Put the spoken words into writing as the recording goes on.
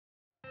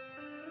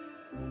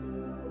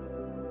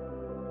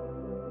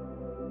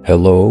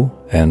Hello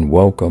and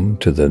welcome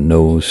to the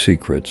No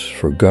Secrets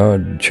for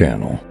God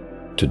channel.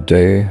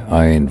 Today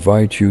I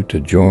invite you to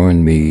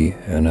join me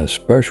in a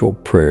special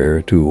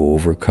prayer to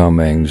overcome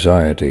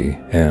anxiety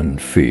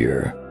and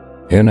fear.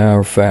 In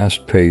our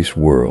fast-paced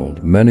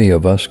world, many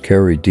of us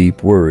carry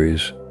deep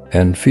worries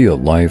and feel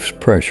life's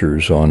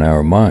pressures on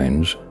our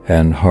minds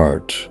and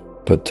hearts.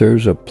 But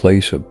there's a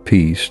place of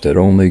peace that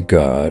only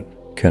God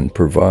can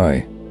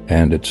provide,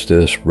 and it's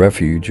this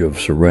refuge of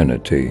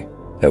serenity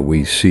that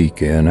we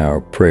seek in our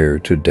prayer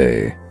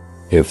today.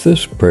 If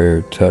this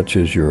prayer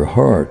touches your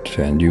heart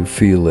and you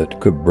feel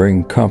it could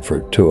bring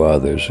comfort to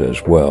others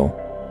as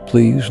well,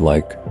 please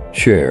like,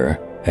 share,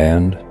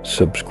 and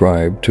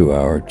subscribe to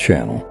our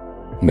channel.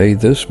 May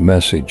this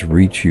message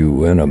reach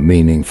you in a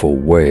meaningful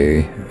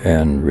way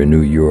and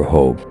renew your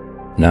hope.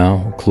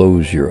 Now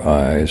close your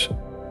eyes,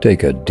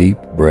 take a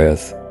deep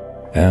breath,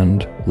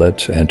 and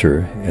let's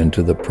enter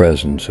into the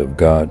presence of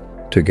God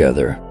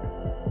together.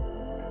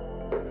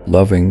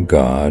 Loving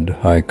God,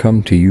 I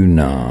come to you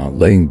now,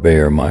 laying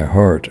bare my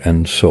heart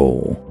and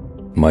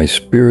soul. My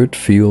spirit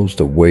feels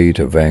the weight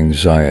of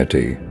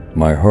anxiety,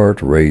 my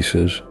heart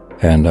races,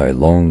 and I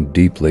long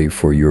deeply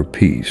for your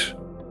peace.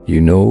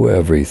 You know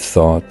every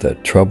thought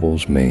that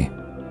troubles me,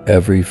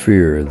 every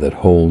fear that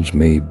holds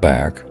me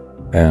back,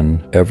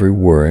 and every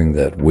worrying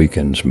that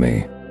weakens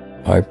me.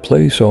 I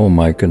place all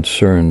my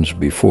concerns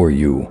before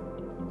you,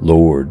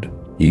 Lord,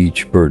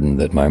 each burden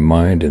that my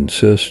mind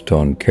insists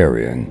on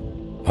carrying.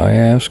 I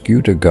ask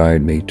you to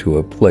guide me to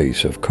a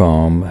place of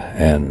calm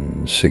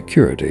and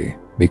security,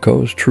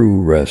 because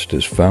true rest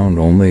is found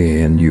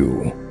only in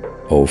you.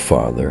 O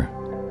Father,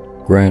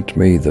 grant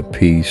me the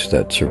peace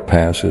that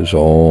surpasses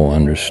all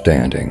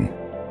understanding.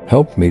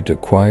 Help me to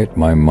quiet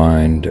my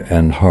mind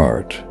and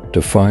heart,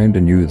 to find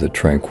in you the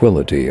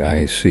tranquility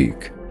I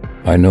seek.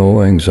 I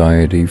know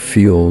anxiety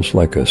feels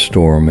like a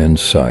storm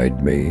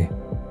inside me,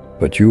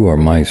 but you are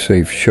my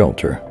safe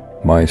shelter,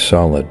 my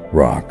solid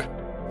rock.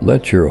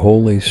 Let your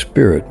Holy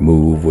Spirit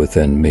move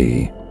within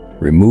me,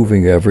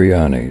 removing every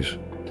unease,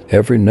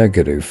 every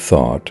negative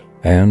thought,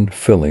 and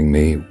filling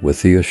me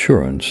with the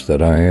assurance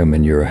that I am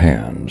in your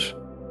hands.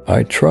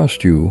 I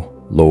trust you,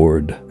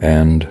 Lord,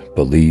 and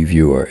believe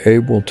you are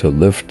able to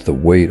lift the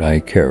weight I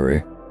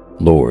carry.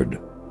 Lord,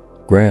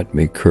 grant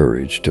me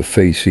courage to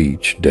face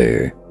each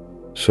day,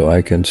 so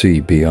I can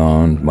see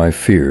beyond my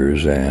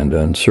fears and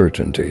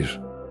uncertainties.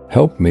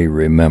 Help me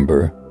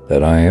remember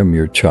that I am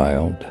your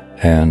child,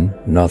 and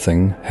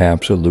nothing,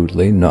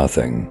 absolutely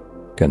nothing,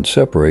 can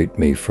separate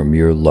me from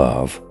your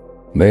love.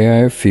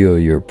 May I feel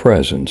your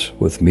presence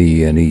with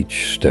me in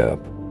each step,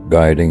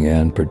 guiding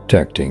and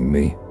protecting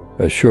me,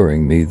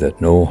 assuring me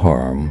that no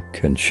harm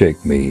can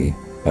shake me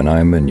when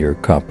I'm in your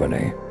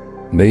company.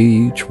 May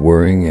each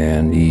worrying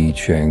and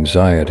each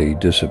anxiety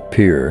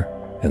disappear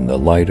in the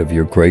light of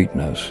your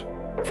greatness,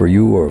 for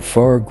you are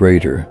far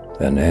greater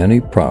than any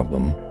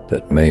problem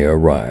that may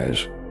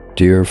arise.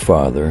 Dear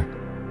Father,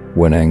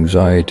 when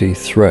anxiety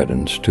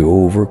threatens to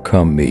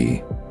overcome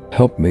me,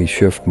 help me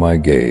shift my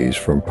gaze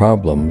from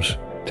problems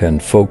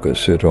and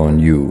focus it on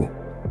you.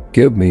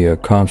 Give me a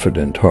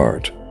confident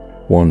heart,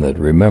 one that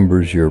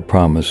remembers your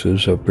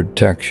promises of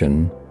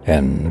protection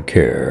and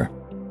care.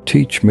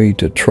 Teach me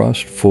to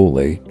trust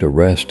fully, to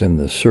rest in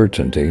the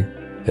certainty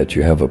that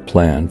you have a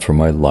plan for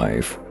my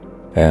life,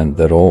 and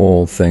that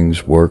all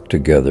things work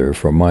together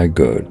for my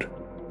good.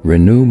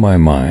 Renew my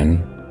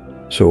mind,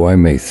 so I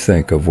may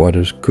think of what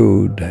is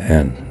good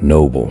and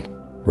noble,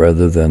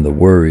 rather than the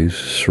worries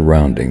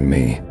surrounding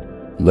me.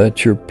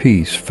 Let your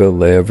peace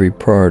fill every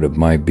part of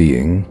my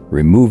being,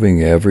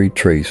 removing every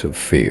trace of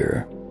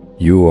fear.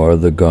 You are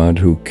the God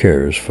who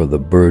cares for the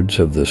birds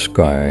of the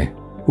sky,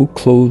 who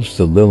clothes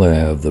the lily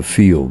of the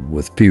field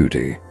with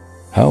beauty.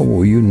 How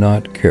will you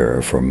not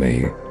care for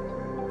me?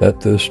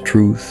 Let this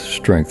truth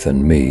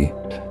strengthen me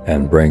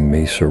and bring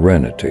me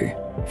serenity,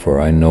 for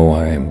I know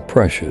I am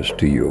precious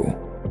to you.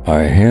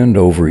 I hand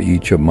over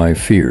each of my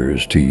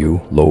fears to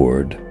you,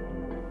 Lord,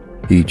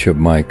 each of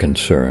my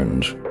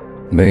concerns.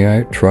 May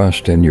I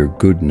trust in your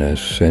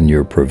goodness and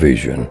your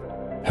provision.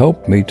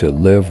 Help me to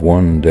live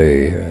one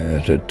day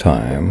at a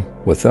time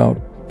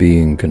without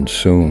being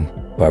consumed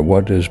by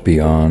what is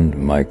beyond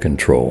my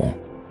control.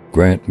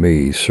 Grant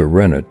me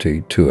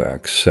serenity to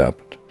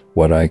accept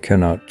what I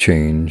cannot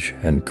change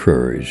and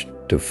courage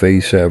to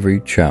face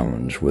every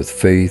challenge with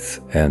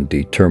faith and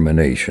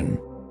determination.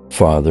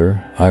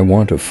 Father, I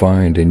want to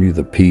find in you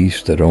the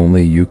peace that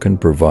only you can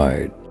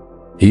provide.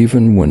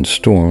 Even when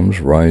storms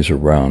rise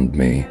around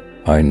me,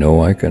 I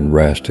know I can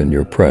rest in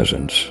your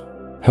presence.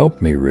 Help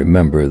me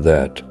remember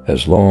that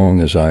as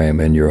long as I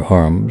am in your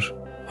arms,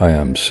 I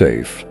am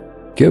safe.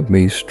 Give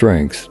me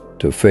strength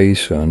to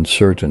face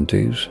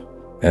uncertainties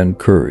and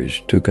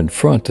courage to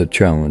confront the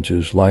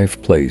challenges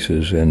life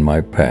places in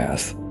my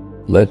path.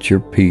 Let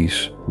your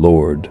peace,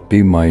 Lord,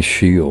 be my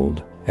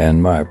shield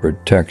and my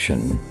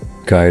protection,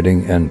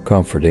 guiding and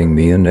comforting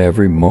me in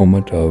every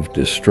moment of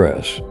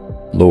distress.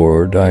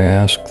 Lord, I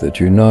ask that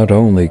you not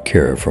only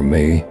care for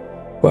me,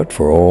 but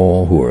for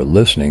all who are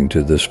listening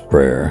to this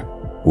prayer.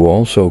 who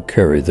also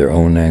carry their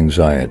own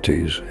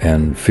anxieties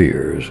and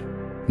fears.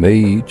 May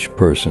each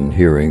person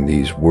hearing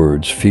these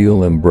words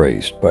feel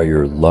embraced by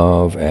your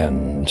love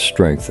and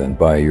strengthened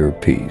by your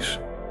peace.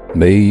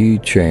 May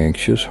each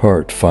anxious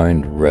heart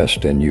find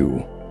rest in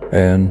you,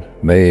 and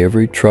may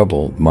every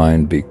troubled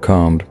mind be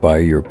calmed by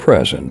your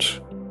presence.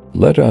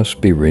 Let us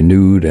be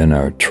renewed in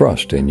our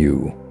trust in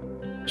you,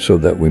 so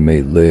that we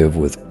may live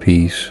with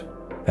peace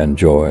and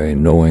joy,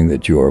 knowing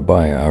that you are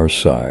by our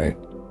side,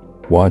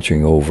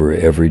 watching over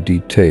every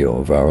detail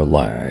of our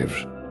lives.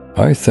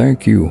 I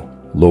thank you,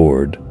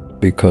 Lord,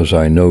 because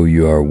I know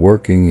you are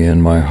working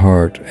in my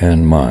heart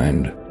and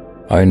mind.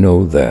 I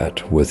know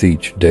that with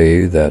each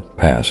day that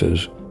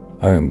passes,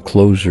 I am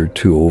closer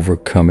to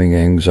overcoming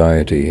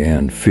anxiety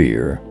and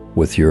fear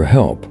with your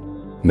help.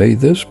 May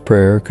this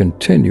prayer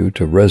continue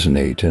to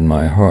resonate in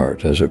my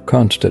heart as a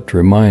constant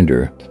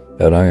reminder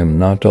that I am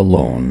not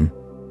alone,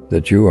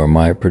 that you are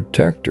my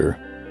protector,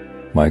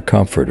 my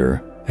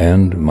comforter,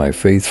 and my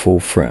faithful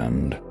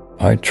friend.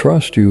 I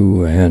trust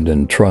you and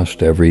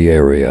entrust every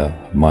area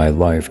of my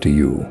life to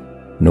you,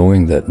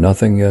 knowing that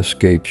nothing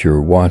escapes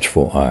your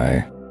watchful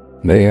eye.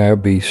 May I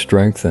be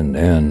strengthened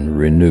and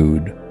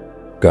renewed,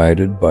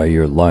 guided by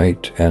your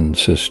light and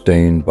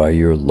sustained by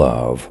your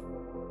love.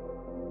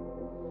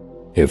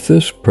 If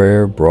this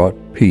prayer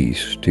brought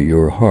peace to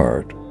your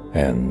heart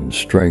and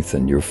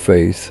strengthened your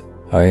faith,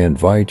 I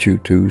invite you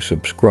to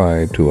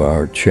subscribe to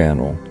our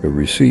channel to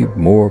receive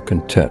more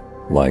content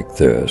like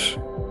this.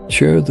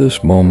 Share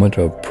this moment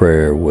of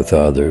prayer with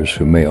others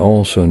who may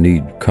also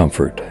need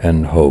comfort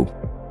and hope.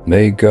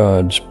 May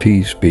God's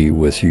peace be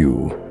with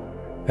you,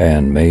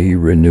 and may He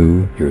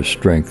renew your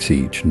strength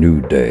each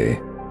new day.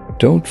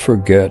 Don't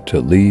forget to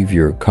leave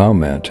your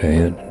comment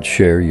and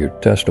share your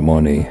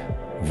testimony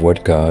of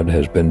what God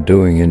has been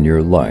doing in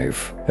your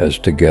life, as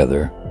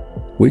together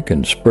we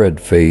can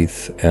spread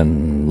faith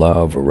and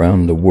love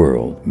around the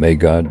world. May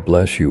God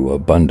bless you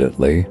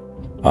abundantly.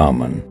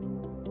 Amen.